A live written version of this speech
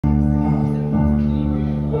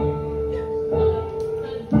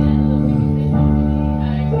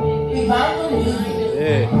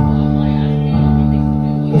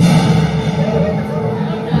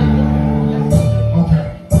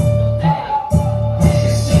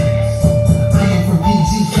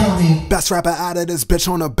rapper out of this bitch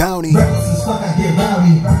on a bounty. Reckless as fuck, I get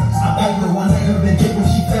rowdy. I bite her one night, her then get when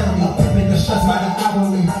she found me. Pimping the shots by the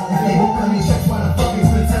hourly. If they won't come me checks, why the fuck they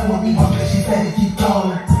pretend with me? Okay, she better keep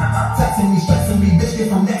calling. Texting me, stressing me, bitch get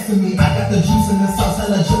from next to me. I got the juice in the sauce,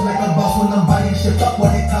 hella drip like a boss when I'm buying shit. Fuck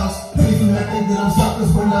what it costs. Please do not think that I'm soft,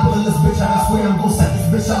 cause when I pull this bitch out, I swear I'm gon' set this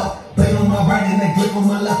bitch out. Blade on my right and that grip on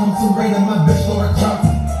my left, I'm too great and my bitch for a crop.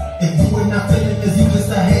 If you would not feel it, is you just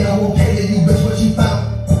a hater, okay, then you bitch what you found.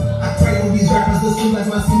 I pray on these rappers to see like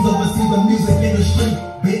my scenes oversee the music in the street,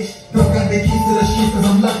 bitch. Don't got the keys to the street, cause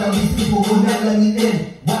I'm locked out, these people will not let me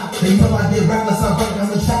in. Why? They know I get reckless, I break down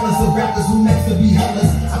the checklist of rappers who next to be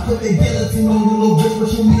helpless. I put the guillotine on you little bitch,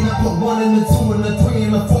 what you mean? I put 1 and a 2 and a 3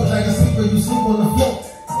 and a 4, like a sleeper, you sleep on the floor.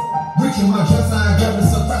 Reaching my dresser, I grab the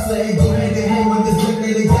suppressor, ain't go hand in hand with this drink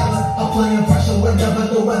they together. Applying pressure whenever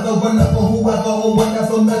the weather, run up on whoever or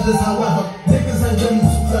whatever measures, however. Niggas ain't really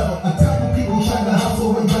too clever. A couple people try to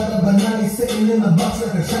hustle and brother, but now they sitting in the box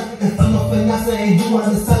like a check. If I'm a finesse, ain't you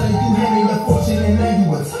underselling, you hand me the fortune and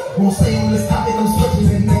ambulance. Won't stay on this topic, I'm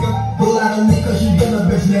switching it, nigga. Roll out of me cause you been a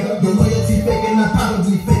bitch, nigga. Your loyalty fake and I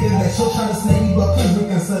probably figured that she'll try to snake you, but please we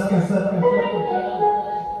can set up.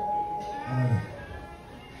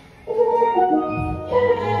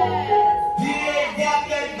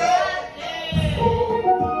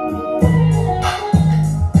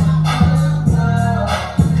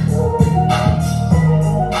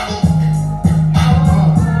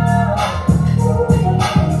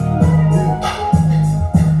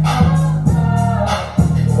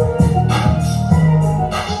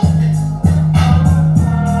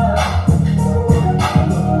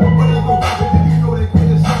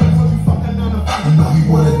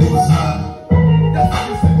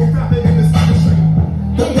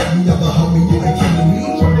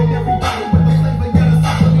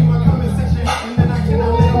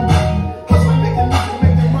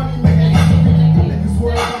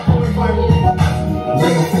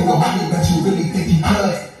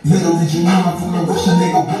 Little did you know I'm from the wish a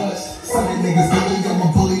nigga was. Some of niggas bully, I'm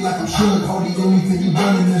a bully like I'm should. Hold the only thing you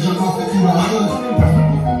running is your mouth if you the